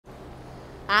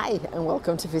Hi and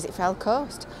welcome to Visit Fylde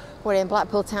Coast. We're in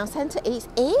Blackpool town centre. It's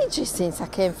ages since I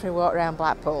came for a walk around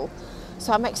Blackpool,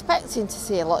 so I'm expecting to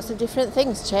see lots of different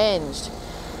things changed.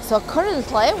 So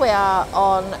currently we are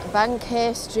on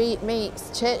Bankhead Street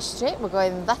meets Church Street. We're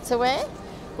going that way.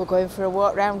 We're going for a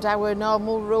walk around our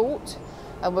normal route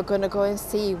and we're going to go and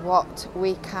see what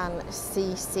we can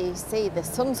see. The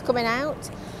sun's coming out.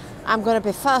 I'm going to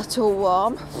be far too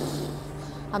warm.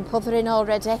 I'm puthering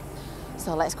already.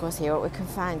 So let's go see what we can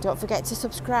find. Don't forget to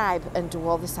subscribe and do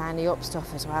all the signing up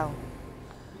stuff as well.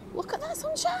 Look at that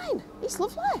sunshine. It's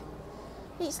lovely.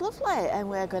 It's lovely.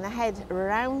 And we're going to head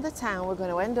around the town. We're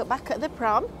going to end up back at the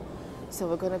prom. So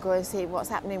we're going to go and see what's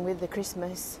happening with the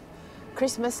Christmas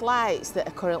lights that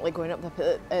are currently going up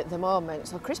at the moment.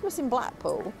 So Christmas in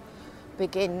Blackpool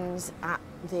begins at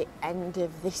the end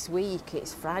of this week.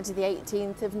 It's Friday the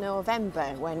 18th of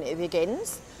November when it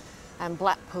begins. And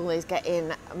Blackpool is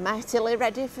getting mightily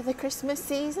ready for the Christmas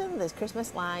season. There's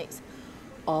Christmas lights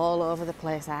all over the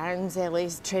place. Irons Hill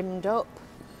is trimmed up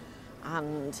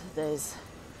and there's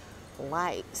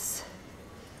lights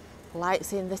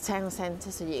in the town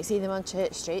centre, so you can see them on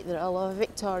Church Street. They're all over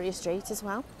Victoria Street as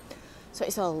well. So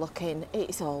it's all looking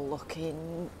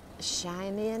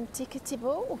shiny and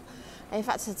tickety-boo. In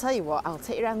fact, I'll tell you what, I'll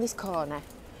take you around this corner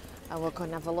and we're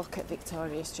going to have a look at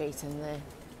Victoria Street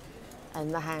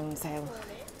and the Hounds Hill,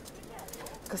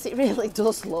 because it really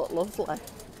does look lovely.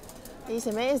 It's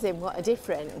amazing what a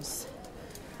difference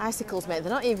icicles make. They're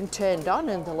not even turned on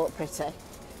and they look pretty. Look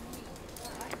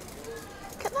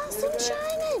at that sun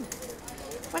shining.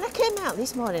 When I came out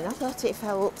this morning, I thought it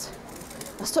felt,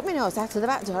 I stuck my nose out of the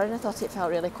back door and I thought it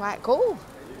felt really quite cool.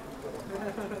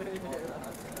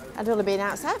 I'd only been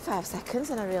outside 5 seconds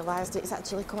and I realised it's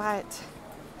actually quite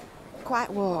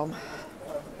warm.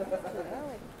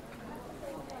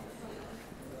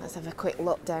 Let's have a quick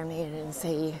look down here and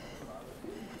see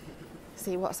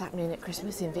what's happening at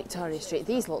Christmas in Victoria Street.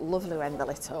 These look lovely when they're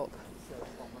lit up.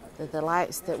 They're the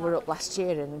lights that were up last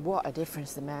year and what a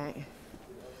difference they make.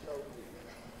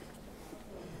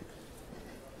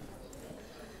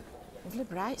 Lovely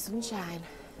bright sunshine.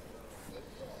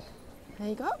 There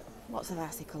you go, lots of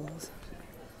icicles.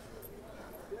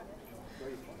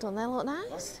 Don't they look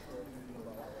nice?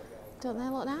 Don't they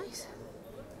look nice?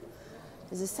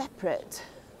 There's a separate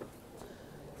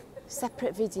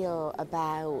video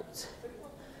about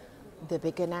the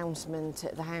big announcement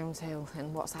at the Hounds Hill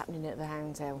and what's happening at the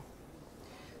Hounds Hill.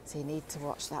 So you need to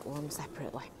watch that one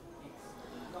separately.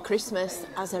 Christmas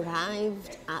has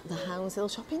arrived at the Hounds Hill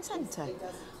shopping centre.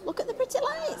 Look at the pretty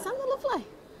lights, aren't they lovely?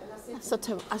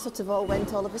 I sort of all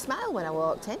went all of a smile when I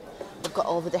walked in. They've got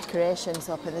all the decorations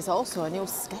up and there's also a new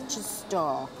Skechers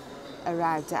store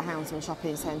arrived at Hounds Hill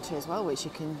shopping centre as well, which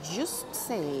you can just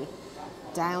see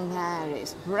down there.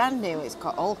 It's brand new. It's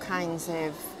got all kinds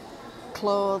of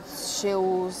clothes,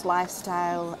 shoes,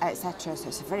 lifestyle, etc. So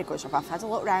it's a very good shop. I've had a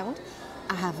look round.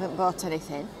 I haven't bought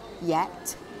anything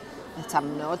yet, but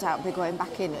I'm no doubt be going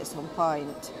back in at some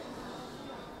point.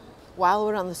 While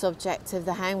we're on the subject of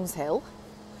the Hounds Hill,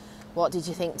 what did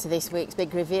you think to this week's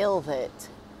big reveal that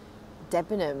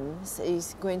Debenhams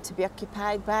is going to be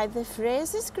occupied by the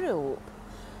Frasers Group?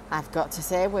 I've got to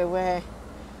say we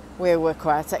were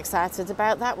quite excited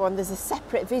about that one. There's a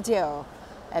separate video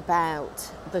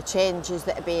about the changes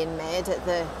that are being made at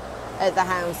the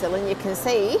Hounds Hill, and you can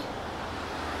see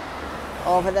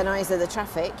over the noise of the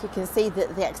traffic, you can see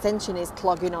that the extension is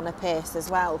clogging on apace as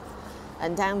well.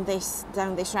 And down this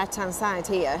right hand side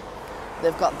here,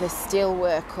 they've got the steel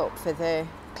work up for the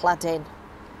cladding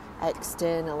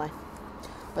externally.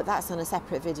 But that's on a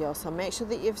separate video, so make sure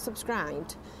that you've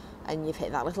subscribed and you've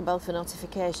hit that little bell for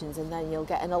notifications, and then you'll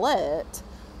get an alert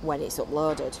when it's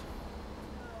uploaded.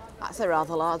 That's a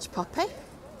rather large poppy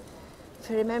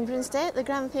for Remembrance Day at the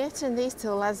Grand Theatre, and these two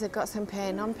lads have got some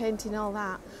paint on, painting all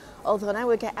that. Although now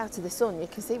we get out of the sun, you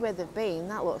can see where they've been.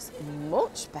 That looks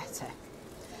much better.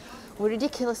 We're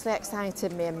ridiculously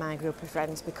excited, me and my group of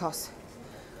friends, because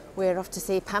we're off to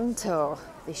see Panto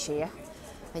this year.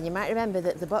 And you might remember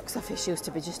that the box office used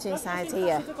to be just inside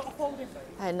here.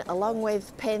 And along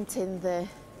with painting the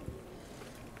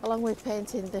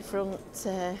front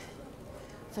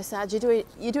facade,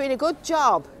 you're doing a good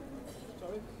job.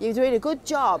 You're doing a good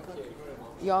job.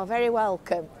 You're very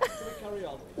welcome. Carry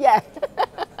on. Yeah.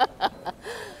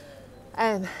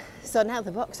 So now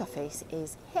the box office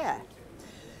is here.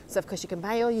 So of course you can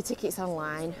buy all your tickets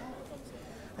online.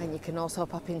 And you can also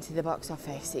pop into the box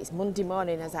office. It's Monday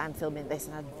morning as I'm filming this,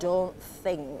 and I don't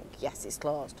think, yes, it's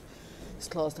closed. It's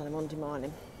closed on a Monday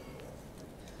morning.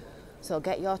 So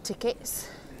get your tickets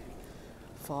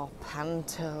for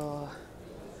Panto.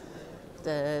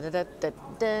 Da, da, da, da,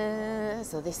 da.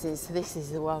 So this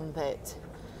is the one that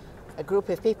a group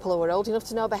of people who are old enough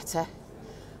to know better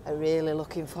are really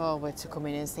looking forward to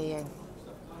coming and seeing.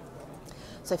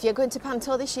 So if you're going to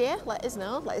Panto this year, let us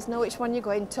know. Let us know which one you're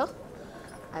going to,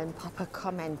 and pop a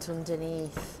comment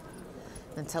underneath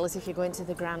and tell us if you're going to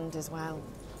the Grand as well.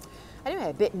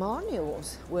 Anyway, a bit more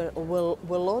news. We're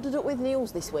loaded up with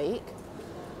news this week.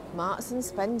 Marks and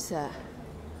Spencer,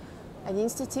 an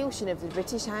institution of the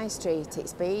British High Street.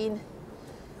 It's been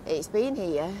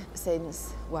here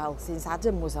since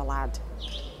Adam was a lad.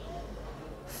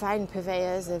 Fine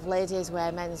purveyors of ladies'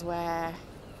 wear, men's wear,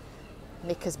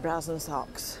 knickers, bras and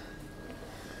socks.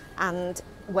 And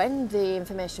when the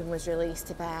information was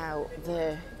released about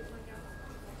the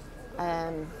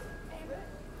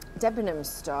Debenhams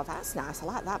store, that's nice, I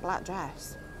like that black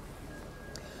dress.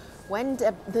 When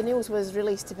the news was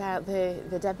released about the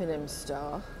Debenhams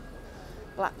store,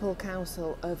 Blackpool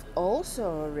Council have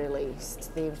also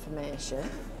released the information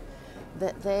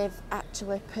that they've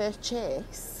actually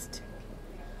purchased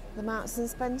the Marks and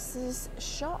Spencer's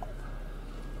shop.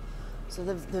 So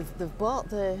they've bought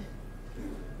the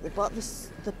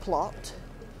plot,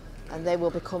 and they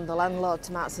will become the landlord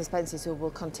to Marks and Spencer's, who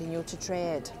will continue to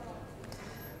trade.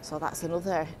 So that's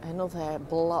another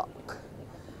block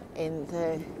in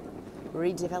the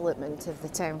redevelopment of the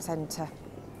town centre.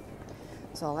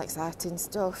 It's all exciting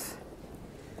stuff.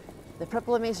 The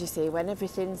problem is, you see, when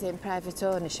everything's in private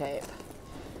ownership,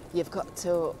 you've got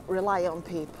to rely on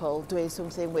people doing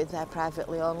something with their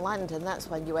privately owned land, and that's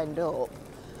when you end up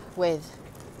with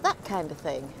that kind of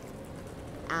thing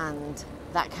and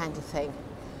that kind of thing.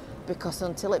 Because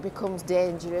until it becomes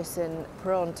dangerous and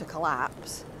prone to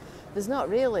collapse, there's not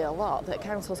really a lot that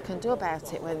councils can do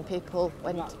about it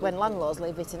when landlords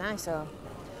leave it in ISO.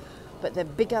 But the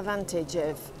big advantage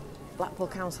of Blackpool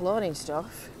Council owning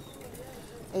stuff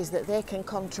is that they can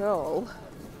control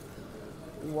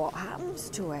what happens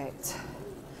to it.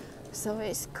 So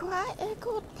it's quite a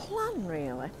good plan,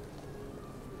 really.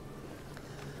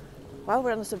 While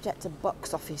we're on the subject of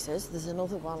box offices, there's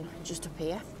another one just up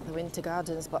here, the Winter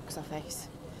Gardens box office.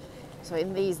 So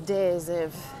in these days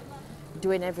of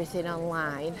doing everything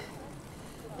online,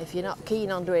 if you're not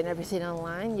keen on doing everything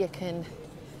online, you can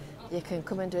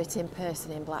come and do it in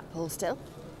person in Blackpool still.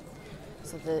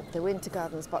 So the Winter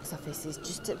Gardens box office is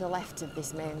just at the left of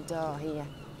this main door here.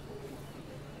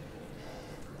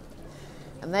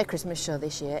 And their Christmas show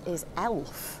this year is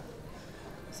Elf.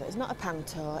 So it's not a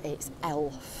panto, it's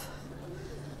Elf.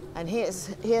 And here's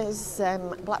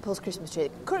Blackpool's Christmas tree.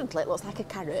 Currently it looks like a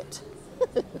carrot.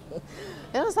 It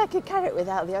looks like a carrot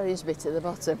without the orange bit at the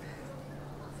bottom.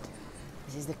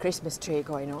 This is the Christmas tree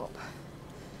going up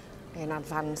in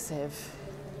advance of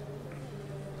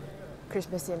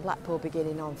Christmas in Blackpool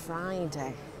beginning on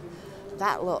Friday.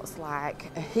 That looks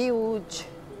like a huge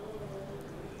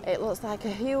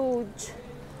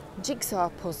jigsaw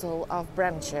puzzle of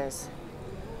branches.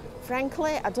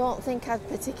 Frankly, I don't think I'd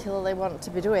particularly want to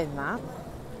be doing that.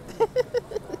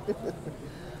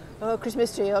 Oh,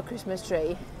 Christmas tree,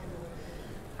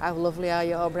 how lovely are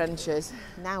your branches.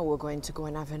 Now we're going to go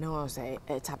and have a nosy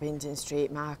at Abingdon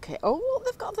Street Market. Oh, look,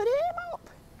 they've got the name up.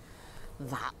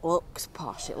 That looks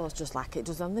posh. It looks just like it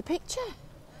does on the picture.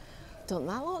 Doesn't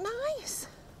that look nice?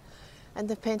 And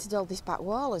they've painted all this back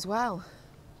wall as well.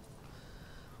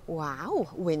 Wow,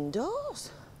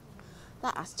 windows.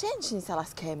 That has changed since I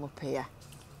last came up here.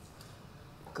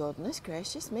 Goodness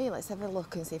gracious me, let's have a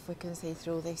look and see if we can see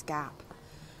through this gap.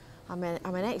 I'm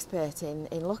an expert in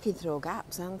looking through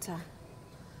gaps, aren't I?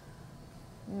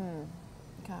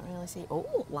 Can't really see.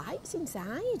 Oh, lights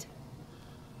inside.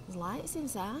 There's lights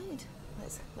inside.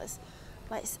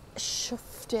 Let's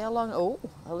shift it along. Oh,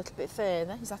 a little bit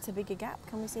further. Is that a bigger gap?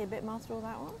 Can we see a bit more through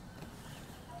that one?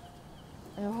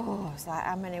 Oh, it's like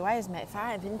how many wires make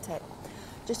five, isn't it?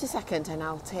 Just a second, and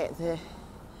I'll take the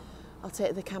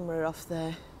camera off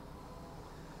the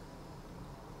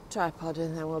tripod,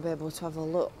 and then we'll be able to have a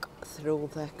look through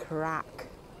the crack.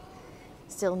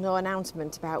 Still no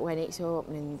announcement about when it's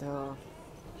opening though.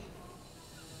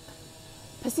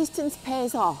 Persistence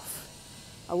pays off.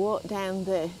 I walked down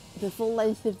the full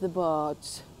length of the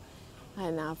boards,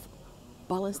 and I've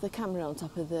balanced the camera on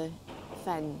top of the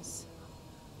fence.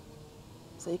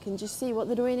 So you can just see what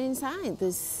they're doing inside.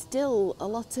 There's still a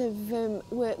lot of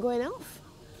work going off,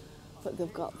 but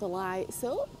they've got the lights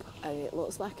up and it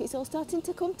looks like it's all starting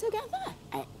to come together.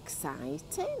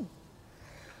 Exciting.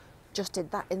 Just did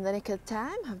that in the nick of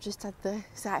time. I've just had the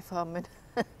site foreman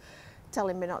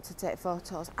telling me not to take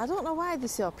photos. I don't know why they're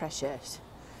so precious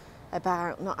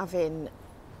about not having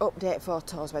update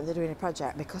photos when they're doing a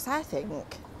project, because I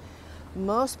think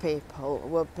most people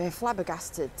would be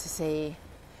flabbergasted to see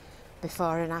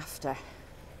before and after.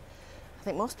 I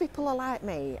think most people are like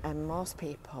me, and most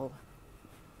people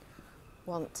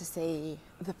want to see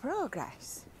the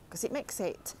progress, because it makes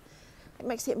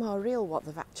it more real what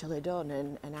they've actually done,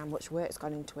 and how much work's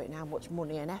gone into it, and how much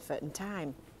money and effort and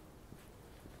time.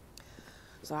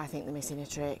 So I think they're missing a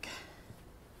trick.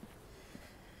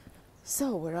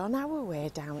 So we're on our way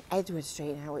down Edward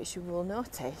Street now, which you will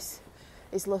notice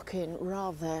is looking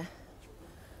rather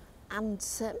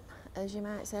handsome, as you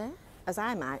might say, as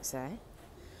I might say.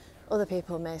 Other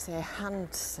people may say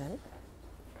handsome.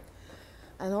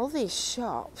 And all these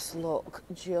shops look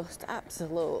just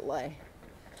absolutely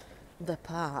the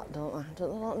part, don't they?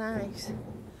 Don't they look nice? And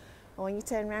when you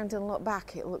turn around and look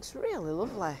back, it looks really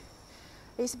lovely.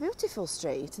 It's a beautiful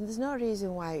street, and there's no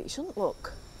reason why it shouldn't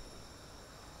look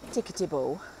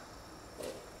tickety-boo.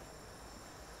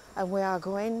 And we are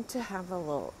going to have a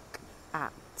look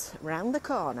at, round the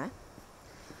corner,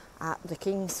 at the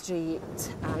King Street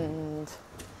and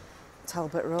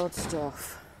Talbot Road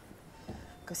stuff,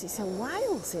 because it's a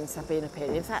while since I've been up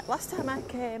here. In fact, last time I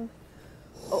came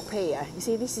up here, you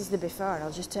see, this is the before.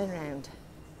 I'll just turn around.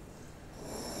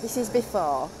 This is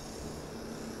before.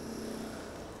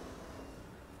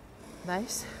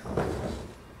 Nice.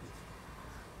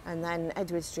 And then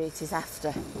Edward Street is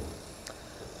after.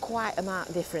 Quite a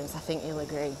marked difference, I think you'll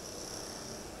agree.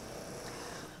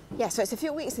 Yeah, so it's a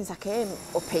few weeks since I came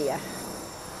up here,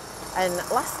 and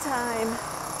last time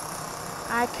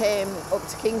I came up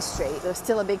to King Street, there was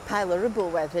still a big pile of rubble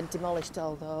where they'd demolished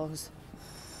all those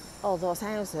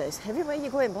houses. Everywhere you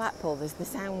go in Blackpool, there's the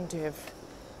sound of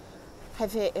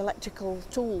heavy electrical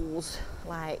tools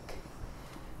like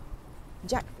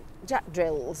jack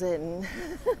drills and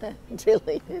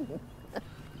drilling and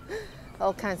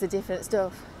all kinds of different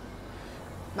stuff.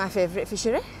 My favourite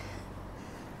fishery,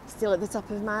 still at the top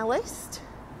of my list.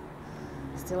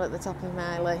 Still at the top of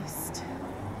my list.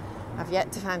 I've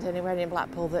yet to find anywhere in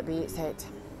Blackpool that beats it.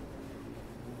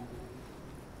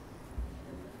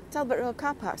 Talbot Road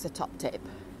car park's a top tip.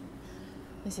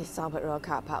 This is Talbot Road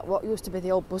car park, what used to be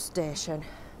the old bus station.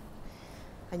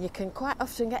 And you can quite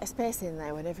often get a space in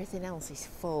there when everything else is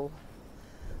full.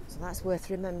 So that's worth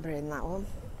remembering, that one.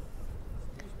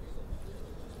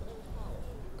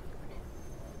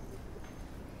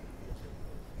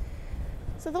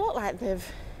 So they look like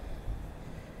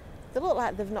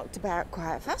they've knocked about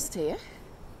quite fast here.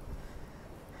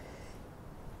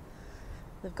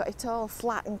 They've got it all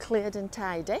flat and cleared and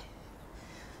tidy.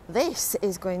 This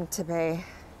is going to be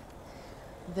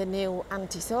the new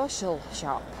antisocial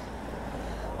shop.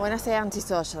 When I say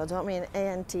antisocial, I don't mean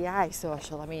A-N-T-I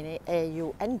social, I mean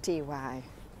A-U-N-T-Y.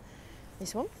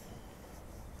 This one.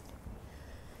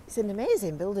 It's an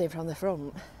amazing building from the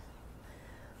front.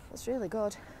 It's really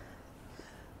good.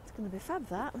 It's going to be fab,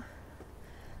 that.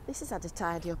 This has had a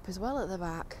tidy up as well at the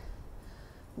back.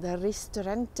 The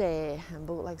Ristorante and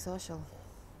Bootleg Social.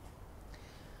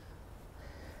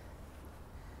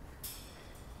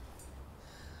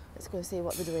 Let's go and see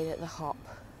what they're doing at the Hop.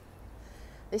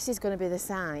 This is going to be the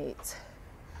site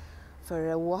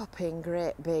for a whopping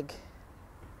great big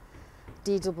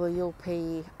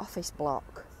DWP office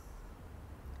block.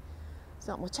 There's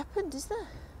not much happened, is there?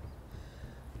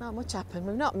 Not much happened.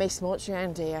 We've not missed much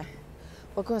around here.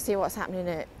 We'll go and see what's happening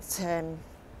at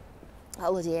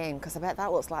Holiday Inn, because I bet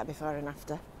that looks like before and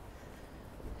after.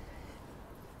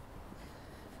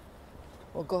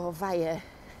 We'll go via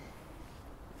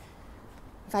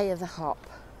the Hop.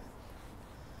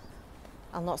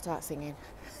 I'll not start singing.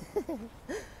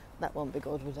 That won't be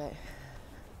good, would it?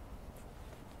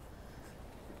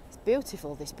 It's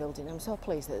beautiful, this building. I'm so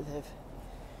pleased that they've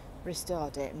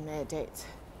restored it and made it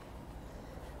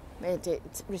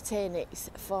retain its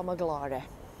former glory.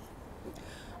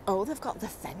 Oh, they've got the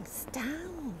fence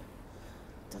down.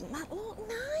 Doesn't that look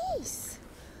nice?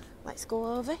 Let's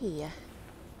go over here.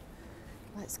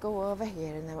 Let's go over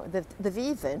here, and then they've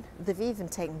even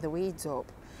taken the weeds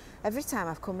up. Every time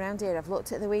I've come round here, I've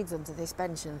looked at the weeds under this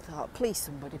bench and thought, please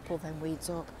somebody pull them weeds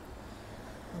up.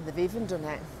 And they've even done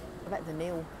it. I bet they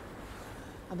knew.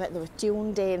 I bet they were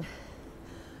tuned in.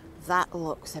 That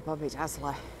looks a Bobby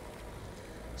Dazzler.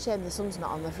 Shame the sun's not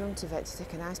on the front of it to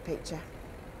take a nice picture.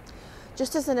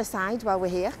 Just as an aside, while we're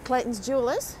here, Clayton's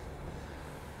Jewellers.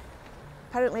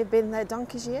 Apparently been there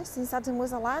donkey's years since Adam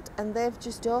was a lad, and they've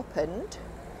just opened,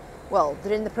 well,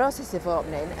 they're in the process of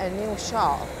opening a new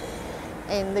shop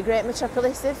in the great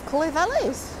metropolis of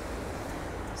Clevellies.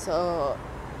 So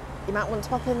you might want to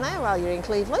pop in there while you're in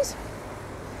Clevellies.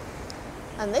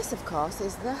 And this, of course,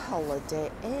 is the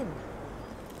Holiday Inn.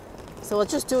 So I'll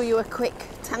just do you a quick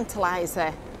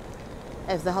tantaliser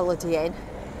of the Holiday Inn.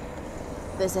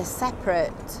 There's a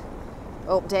separate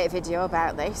update video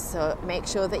about this, so make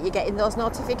sure that you're getting those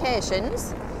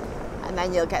notifications, and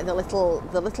then you'll get the little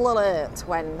alert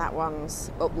when that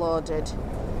one's uploaded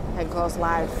and goes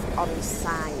live on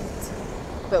site.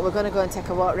 But we're going to go and take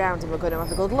a walk around, and we're going to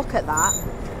have a good look at that,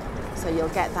 so you'll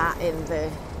get that in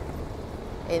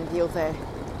the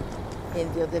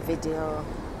other video.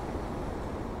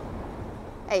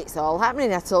 It's all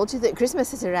happening. I told you that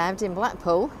Christmas has arrived in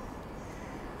Blackpool,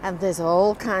 and there's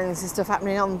all kinds of stuff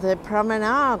happening on the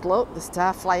promenade. Look, the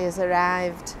star flyers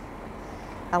arrived.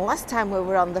 And last time we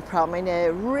were on the prom, in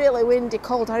a really windy,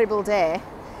 cold, horrible day,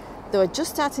 they were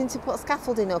just starting to put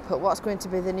scaffolding up at what's going to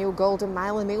be the new Golden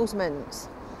Mile amusement.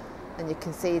 And you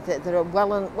can see that they're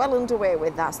well underway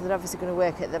with that, so they're obviously going to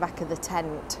work at the back of the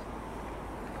tent.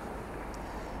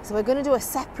 So we're going to do a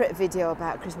separate video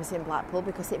about Christmas in Blackpool,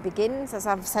 because it begins, as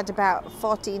I've said about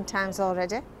 14 times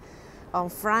already, on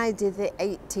Friday the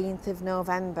 18th of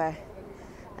November.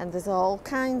 And there's all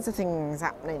kinds of things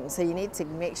happening, so you need to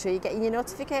make sure you're getting your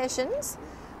notifications,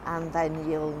 and then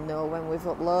you'll know when we've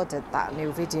uploaded that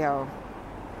new video.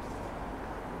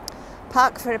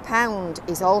 Park for a Pound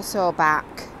is also back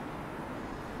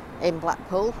in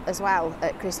Blackpool as well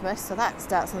at Christmas, so that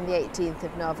starts on the 18th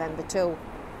of November too.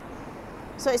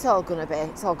 So it's all going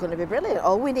to be brilliant.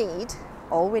 All we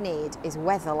need is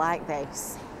weather like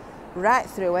this right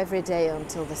through every day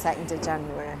until the 2nd of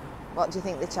January. What do you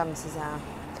think the chances are?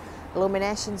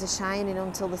 Illuminations are shining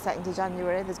until the 2nd of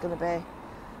January. There's going to be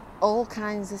all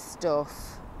kinds of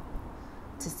stuff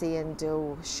to see and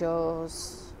do.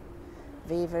 Shows,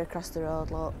 Viva across the road,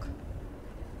 look.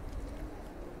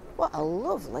 What a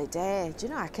lovely day. Do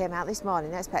you know, I came out this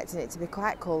morning expecting it to be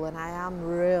quite cool, and I am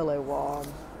really warm.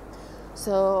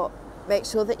 So make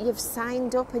sure that you've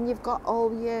signed up and you've got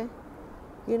all your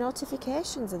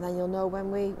notifications, and then you'll know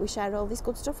when we share all this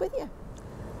good stuff with you.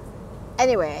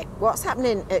 Anyway, what's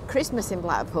happening at Christmas in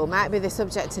Blackpool might be the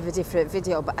subject of a different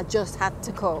video, but I just had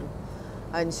to come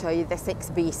and show you the 6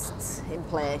 beasts in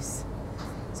place.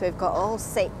 So we've got all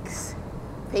 6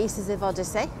 pieces of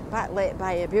Odyssey, backlit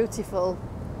by a beautiful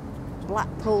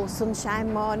Blackpool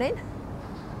sunshine morning,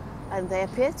 and they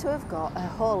appear to have got a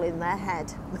hole in their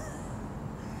head.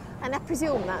 And I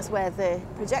presume that's where the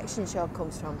projection show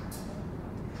comes from.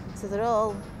 So they're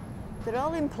all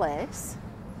in place.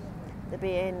 They're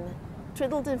being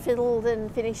twiddled and fiddled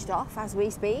and finished off as we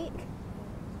speak.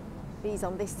 These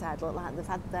on this side look like they've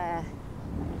had their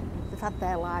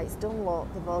lights done.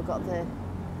 Look, they've all got the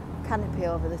canopy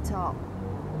over the top.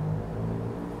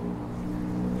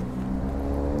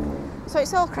 So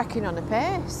it's all cracking on a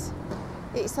pace.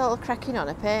 It's all cracking on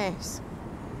a pace.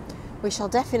 We shall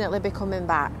definitely be coming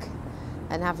back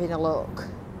and having a look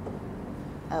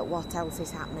at what else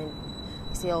is happening.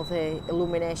 You see all the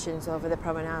illuminations over the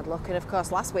promenade, look. And of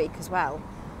course last week as well,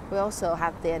 we also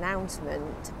had the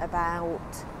announcement about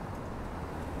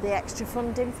the extra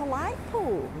funding for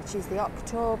Lightpool, which is the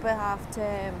October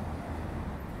half-term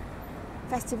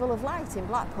Festival of Light in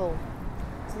Blackpool.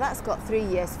 So that's got 3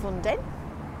 years funding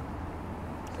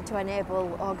to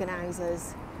enable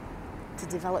organisers to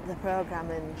develop the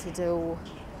programme and to do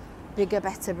bigger,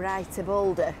 better, brighter,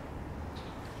 bolder.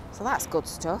 So that's good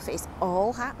stuff. It's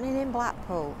all happening in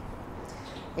Blackpool.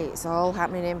 It's all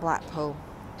happening in Blackpool.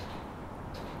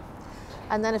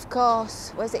 And then of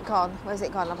course, where's it gone? Where's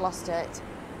it gone? I've lost it.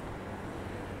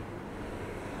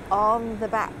 On the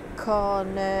back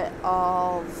corner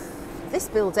of this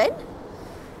building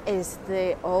is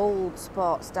the old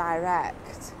Sports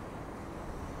Direct.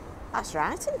 That's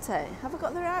right, isn't it? Have I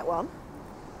got the right one?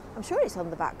 I'm sure it's on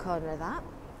the back corner of that.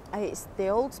 It's the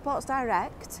old Sports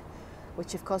Direct,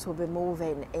 which of course will be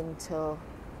moving into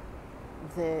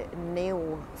the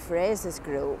new Fraser's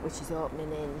Group, which is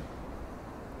opening in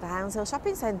the Hounshill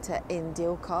Shopping Centre in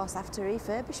due course after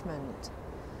refurbishment.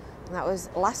 And that was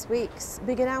last week's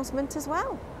big announcement as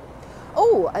well.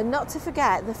 Oh, and not to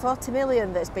forget the 40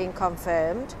 million that's been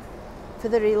confirmed for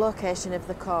the relocation of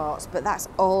the courts, but that's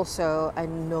also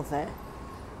another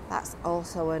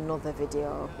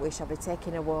video. We shall be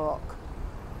taking a walk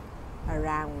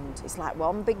around. It's like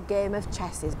one big game of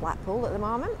chess is Blackpool at the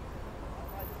moment.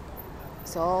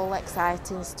 It's all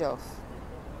exciting stuff.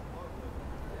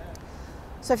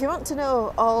 So if you want to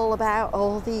know all about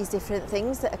all these different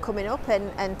things that are coming up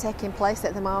and taking place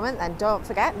at the moment, then don't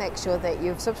forget, make sure that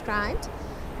you've subscribed,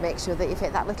 make sure that you've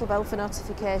hit that little bell for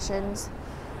notifications.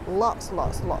 Lots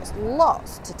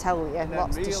to tell you,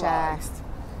 lots to share.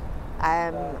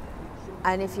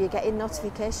 And if you're getting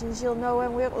notifications, you'll know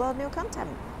when we upload new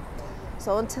content.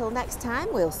 So until next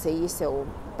time, we'll see you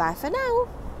soon. Bye for now.